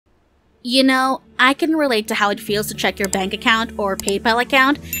You know, I can relate to how it feels to check your bank account or PayPal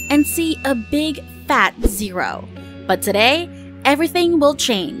account and see a big fat zero. But today, everything will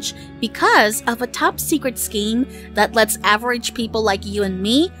change because of a top secret scheme that lets average people like you and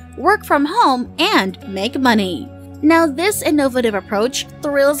me work from home and make money. Now, this innovative approach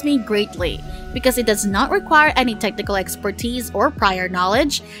thrills me greatly because it does not require any technical expertise or prior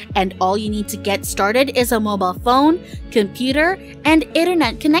knowledge, and all you need to get started is a mobile phone, computer, and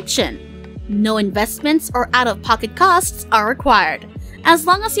internet connection. No investments or out-of-pocket costs are required. As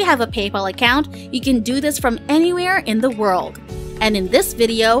long as you have a PayPal account, you can do this from anywhere in the world. And in this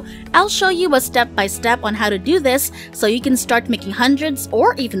video, I'll show you a step-by-step on how to do this so you can start making hundreds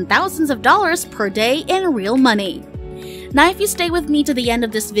or even thousands of dollars per day in real money. Now, if you stay with me to the end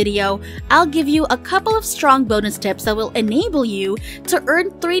of this video, I'll give you a couple of strong bonus tips that will enable you to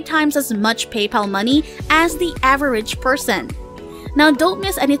earn 3 times as much PayPal money as the average person. Now, don't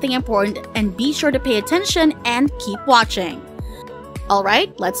miss anything important and be sure to pay attention and keep watching.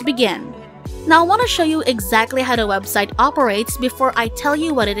 Alright, let's begin. Now, I want to show you exactly how the website operates before I tell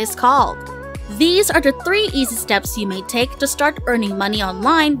you what it is called. These are the 3 easy steps you may take to start earning money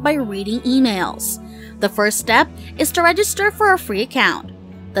online by reading emails. The first step is to register for a free account.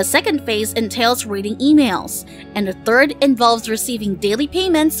 The second phase entails reading emails, and the third involves receiving daily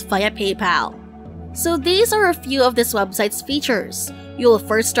payments via PayPal. So these are a few of this website's features. You will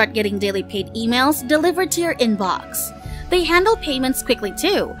first start getting daily paid emails delivered to your inbox. They handle payments quickly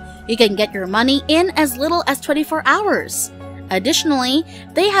too. You can get your money in as little as 24 hours. Additionally,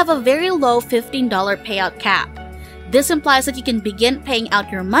 they have a very low $15 payout cap. This implies that you can begin paying out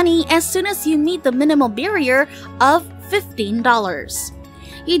your money as soon as you meet the minimum barrier of $15.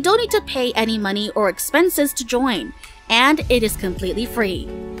 You don't need to pay any money or expenses to join, and it is completely free.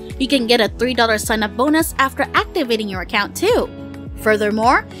 You can get a $3 sign-up bonus after activating your account too.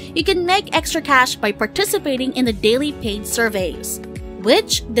 Furthermore, you can make extra cash by participating in the daily paid surveys,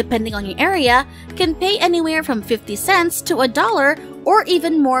 which, depending on your area, can pay anywhere from 50 cents to $1 or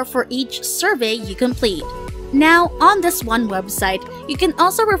even more for each survey you complete. Now, on this one website, you can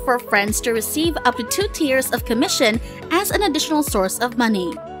also refer friends to receive up to 2 tiers of commission as an additional source of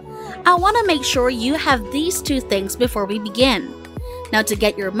money. I want to make sure you have these 2 things before we begin. Now, to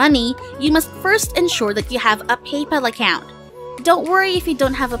get your money, you must first ensure that you have a PayPal account. Don't worry if you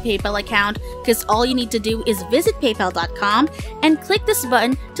don't have a PayPal account, because all you need to do is visit paypal.com and click this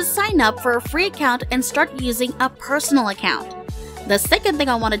button to sign up for a free account and start using a personal account. The second thing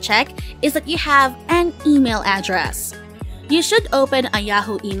I want to check is that you have an email address. You should open a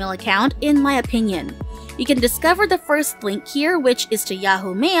Yahoo email account, in my opinion. You can discover the first link here, which is to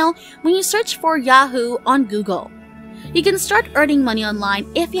Yahoo Mail, when you search for Yahoo on Google. You can start earning money online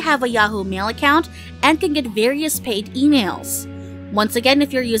if you have a Yahoo Mail account and can get various paid emails. Once again,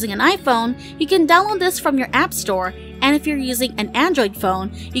 if you're using an iPhone, you can download this from your App Store, and if you're using an Android phone,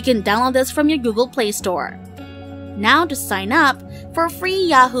 you can download this from your Google Play Store. Now, to sign up for a free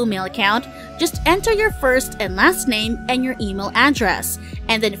Yahoo Mail account, just enter your first and last name and your email address,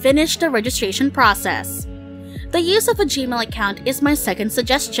 and then finish the registration process. The use of a Gmail account is my second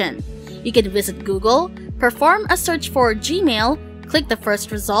suggestion. You can visit Google, perform a search for Gmail, click the first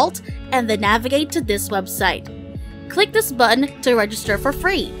result, and then navigate to this website. Click this button to register for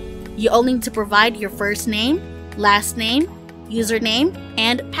free. You only need to provide your first name, last name, username,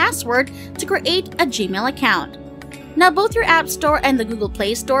 and password to create a Gmail account. Now, both your App Store and the Google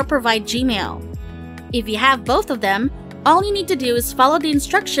Play Store provide Gmail. If you have both of them, all you need to do is follow the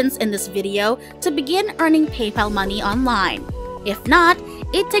instructions in this video to begin earning PayPal money online. If not,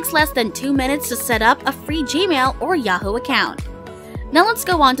 it takes less than 2 minutes to set up a free Gmail or Yahoo account. Now let's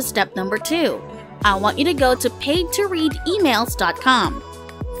go on to step number 2. I want you to go to paidtoreademails.com.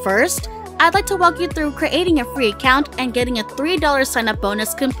 First, I'd like to walk you through creating a free account and getting a $3 sign-up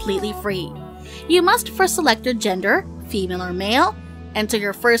bonus completely free. You must first select your gender, female or male, enter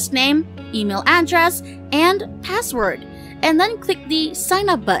your first name, email address, and password, and then click the Sign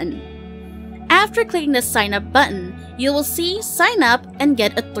Up button. After clicking the Sign Up button, you will see Sign Up and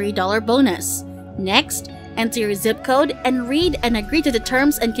get a $3 bonus. Next, enter your zip code and read and agree to the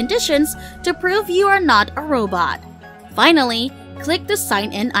terms and conditions to prove you are not a robot. Finally, click the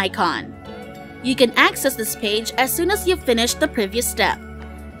Sign In icon. You can access this page as soon as you've finished the previous step.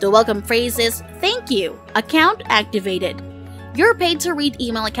 The welcome phrase is, "Thank you, account activated." Your paid-to-read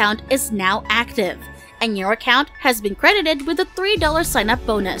email account is now active, and your account has been credited with a $3 sign-up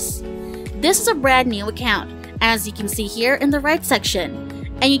bonus. This is a brand new account, as you can see here in the right section,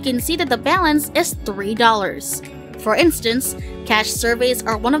 and you can see that the balance is $3. For instance, cash surveys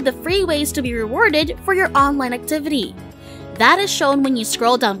are one of the free ways to be rewarded for your online activity. That is shown when you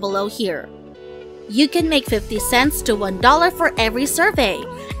scroll down below here. You can make 50 cents to $1 for every survey,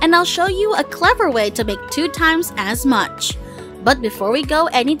 and I'll show you a clever way to make 2 times as much. But before we go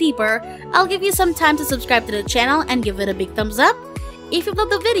any deeper, I'll give you some time to subscribe to the channel and give it a big thumbs up if you've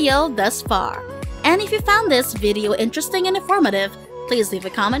loved the video thus far. And if you found this video interesting and informative, please leave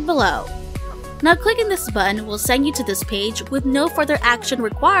a comment below. Now clicking this button will send you to this page with no further action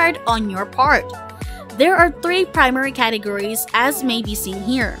required on your part. There are 3 primary categories as may be seen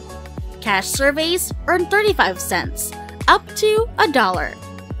here. Cash surveys earn 35 cents, up to $1,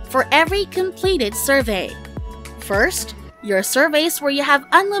 for every completed survey. First, your surveys where you have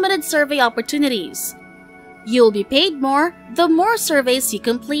unlimited survey opportunities. You'll be paid more the more surveys you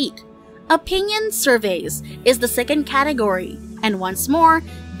complete. Opinion surveys is the second category, and once more,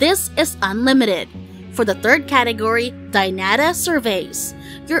 this is unlimited. For the third category, Dynata surveys,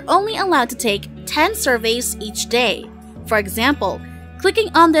 you're only allowed to take 10 surveys each day. For example, clicking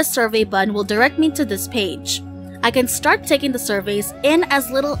on this survey button will direct me to this page. I can start taking the surveys in as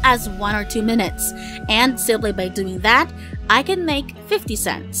little as 1 or 2 minutes, and simply by doing that, I can make 50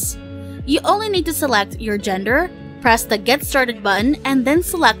 cents. You only need to select your gender, press the Get Started button, and then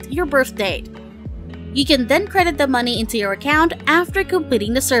select your birth date. You can then credit the money into your account after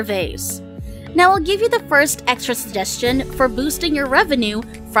completing the surveys. Now I'll give you the first extra suggestion for boosting your revenue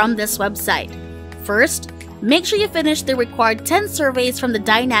from this website. First, make sure you finish the required 10 surveys from the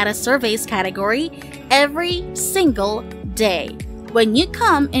Dynata surveys category every single day when you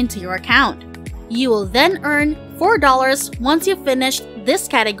come into your account. You will then earn $4 once you've finished this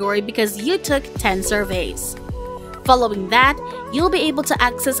category because you took 10 surveys. Following that, you'll be able to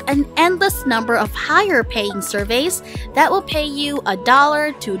access an endless number of higher paying surveys that will pay you $1,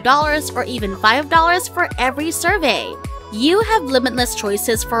 $2, or even $5 for every survey. You have limitless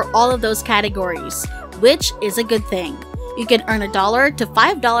choices for all of those categories, which is a good thing. You can earn $1 to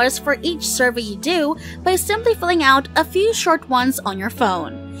 $5 for each survey you do by simply filling out a few short ones on your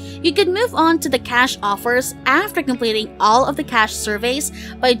phone. You can move on to the cash offers after completing all of the cash surveys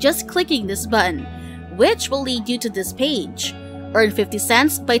by just clicking this button, which will lead you to this page. Earn 50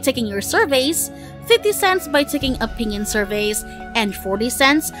 cents by taking your surveys, 50 cents by taking opinion surveys, and 40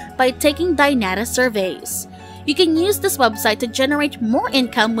 cents by taking Dynata surveys. You can use this website to generate more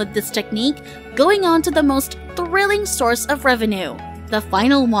income with this technique, going on to the most thrilling source of revenue, the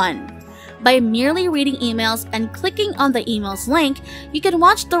final one. By merely reading emails and clicking on the emails link, you can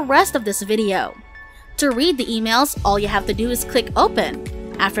watch the rest of this video. To read the emails, all you have to do is click open.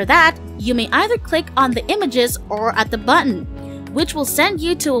 After that, you may either click on the images or at the button, which will send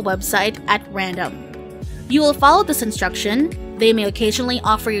you to a website at random. You will follow this instruction. They may occasionally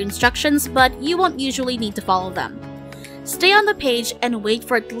offer you instructions, but you won't usually need to follow them. Stay on the page and wait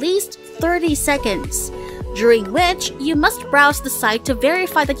for at least 30 seconds, during which you must browse the site to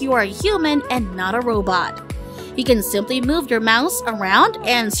verify that you are a human and not a robot. You can simply move your mouse around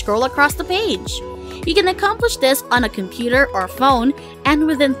and scroll across the page. You can accomplish this on a computer or phone, and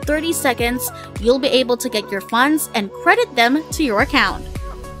within 30 seconds, you'll be able to get your funds and credit them to your account.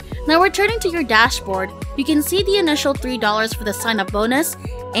 Now returning to your dashboard, you can see the initial $3 for the sign-up bonus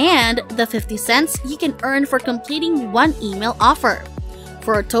and the 50 cents you can earn for completing one email offer,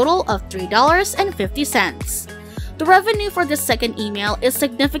 for a total of $3.50. The revenue for this second email is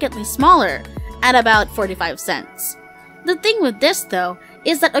significantly smaller, at about 45 cents. The thing with this though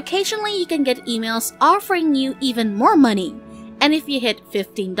is that occasionally you can get emails offering you even more money, and if you hit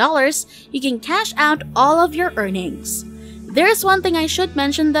 $15, you can cash out all of your earnings. There's one thing I should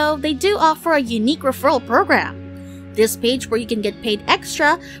mention though, they do offer a unique referral program. This page where you can get paid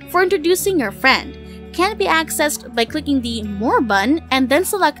extra for introducing your friend can be accessed by clicking the More button and then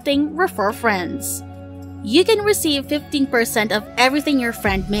selecting Refer Friends. You can receive 15% of everything your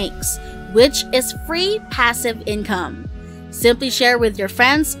friend makes, which is free passive income. Simply share with your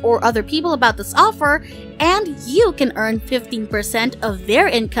friends or other people about this offer, and you can earn 15% of their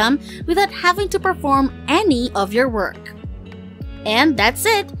income without having to perform any of your work. And that's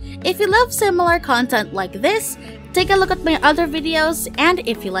it! If you love similar content like this, take a look at my other videos, and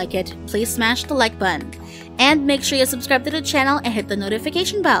if you like it, please smash the like button. And make sure you subscribe to the channel and hit the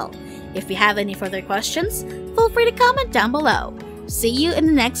notification bell. If you have any further questions, feel free to comment down below. See you in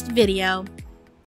the next video.